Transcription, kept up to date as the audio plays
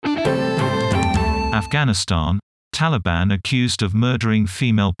Afghanistan, Taliban accused of murdering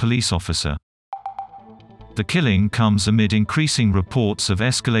female police officer. The killing comes amid increasing reports of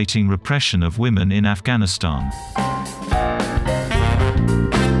escalating repression of women in Afghanistan.